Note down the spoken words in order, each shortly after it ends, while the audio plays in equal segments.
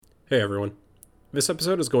Hey everyone. This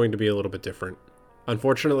episode is going to be a little bit different.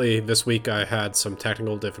 Unfortunately, this week I had some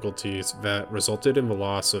technical difficulties that resulted in the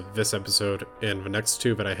loss of this episode and the next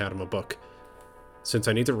two that I had in the book. Since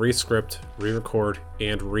I need to re-script, re-record,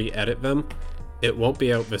 and re-edit them, it won't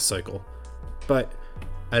be out this cycle. But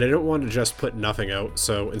I didn't want to just put nothing out,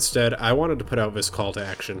 so instead I wanted to put out this call to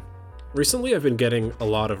action. Recently I've been getting a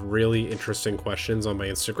lot of really interesting questions on my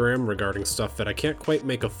Instagram regarding stuff that I can't quite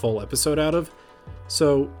make a full episode out of,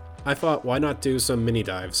 so I thought, why not do some mini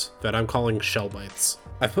dives that I'm calling Shell Bites.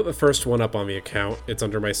 I put the first one up on the account, it's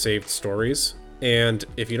under my saved stories, and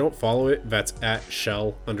if you don't follow it, that's at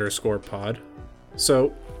shell_pod.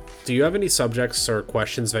 So, do you have any subjects or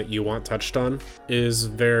questions that you want touched on?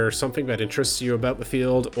 Is there something that interests you about the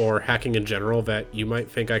field or hacking in general that you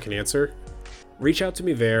might think I can answer? Reach out to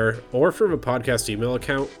me there, or through the podcast email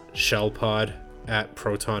account,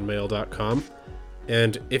 shellpod@protonmail.com,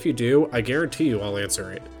 and if you do, I guarantee you I'll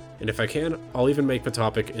answer it. And if I can, I'll even make the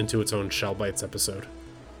topic into its own Shell Bites episode.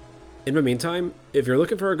 In the meantime, if you're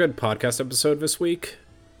looking for a good podcast episode this week,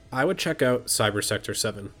 I would check out Cybersector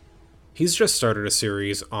 7. He's just started a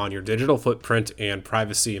series on your digital footprint and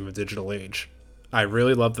privacy in the digital age. I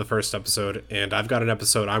really loved the first episode, and I've got an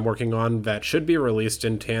episode I'm working on that should be released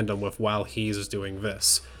in tandem with while he's doing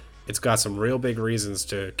this. It's got some real big reasons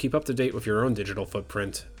to keep up to date with your own digital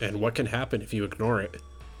footprint and what can happen if you ignore it.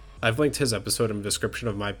 I've linked his episode in the description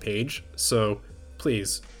of my page, so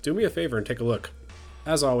please do me a favor and take a look.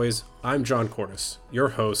 As always, I'm John Cordes, your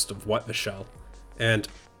host of What the Shell, and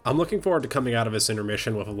I'm looking forward to coming out of this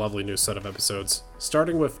intermission with a lovely new set of episodes,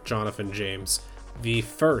 starting with Jonathan James, the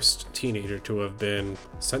first teenager to have been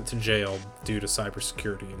sent to jail due to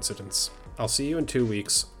cybersecurity incidents. I'll see you in 2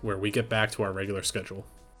 weeks, where we get back to our regular schedule.